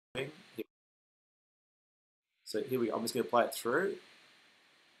So here we go. I'm just going to play it through,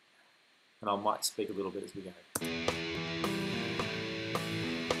 and I might speak a little bit as we go.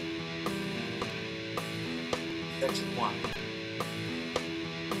 Section 1.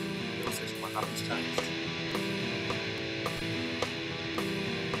 Middle section 1, nothing's changed.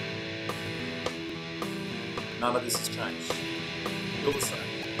 None of this has changed. Still the same.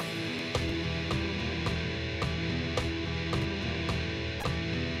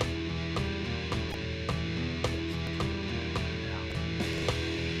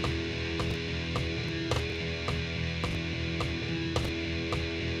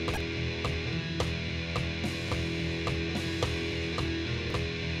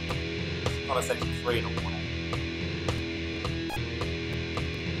 Kind of section 3 and a 1.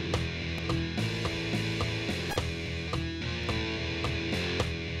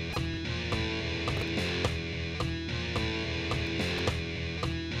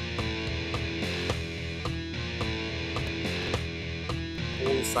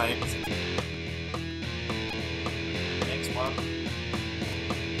 All the same. Next one.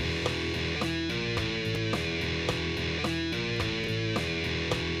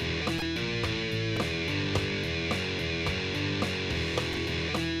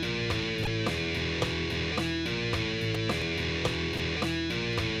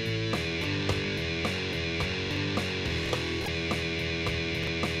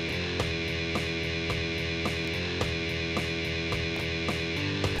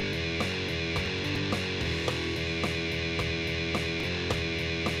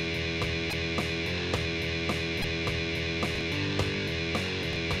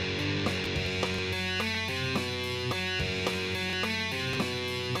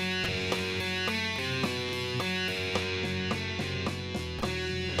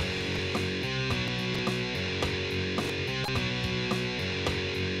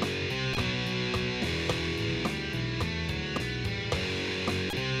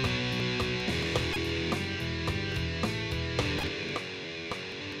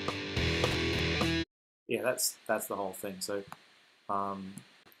 Yeah, that's the whole thing. So I'll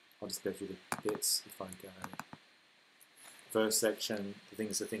just go through the bits. If I go first section, the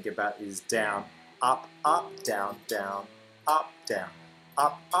things to think about is down, up, up, down, down, up, down,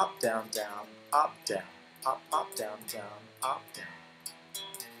 up, up, down, down, up, down, up, down, down, up, down.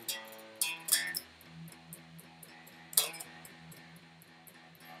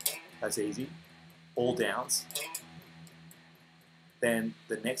 That's easy. All downs. Then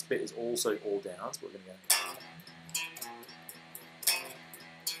the next bit is also all downs. We're going to go.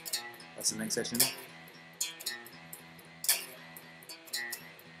 That's the next section.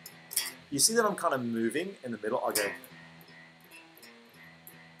 You see that I'm kind of moving in the middle. I go.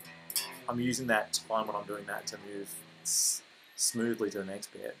 I'm using that time when I'm doing that to move smoothly to the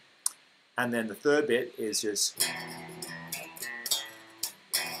next bit. And then the third bit is just.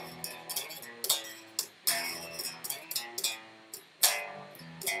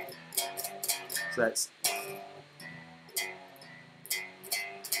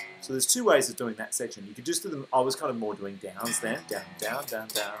 So there's two ways of doing that section. You could just do them. I was kind of more doing downs then, down, down, down,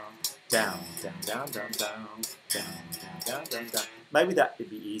 down, down, down, down, down, down, down, down, down, down. Maybe that would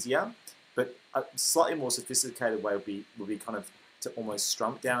be easier, but a slightly more sophisticated way would be kind of to almost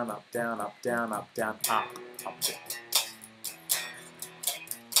strum down, up, down, up, down, up, down, up, up, down.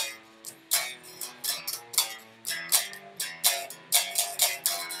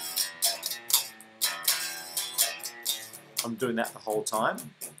 I'm doing that the whole time.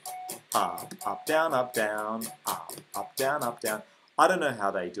 Up, up, down, up, down, up, down, up, down. I don't know how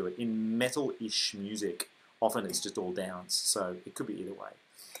they do it. In metal-ish music, often it's just all downs, so it could be either way.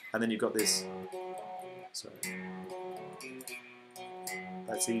 And then you've got this. So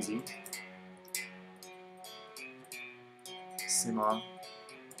that's easy. Simmer.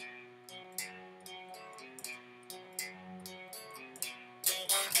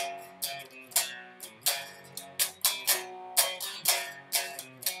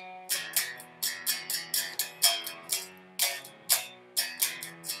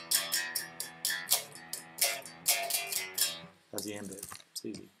 That's the end bit. It's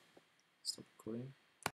easy. Stop recording.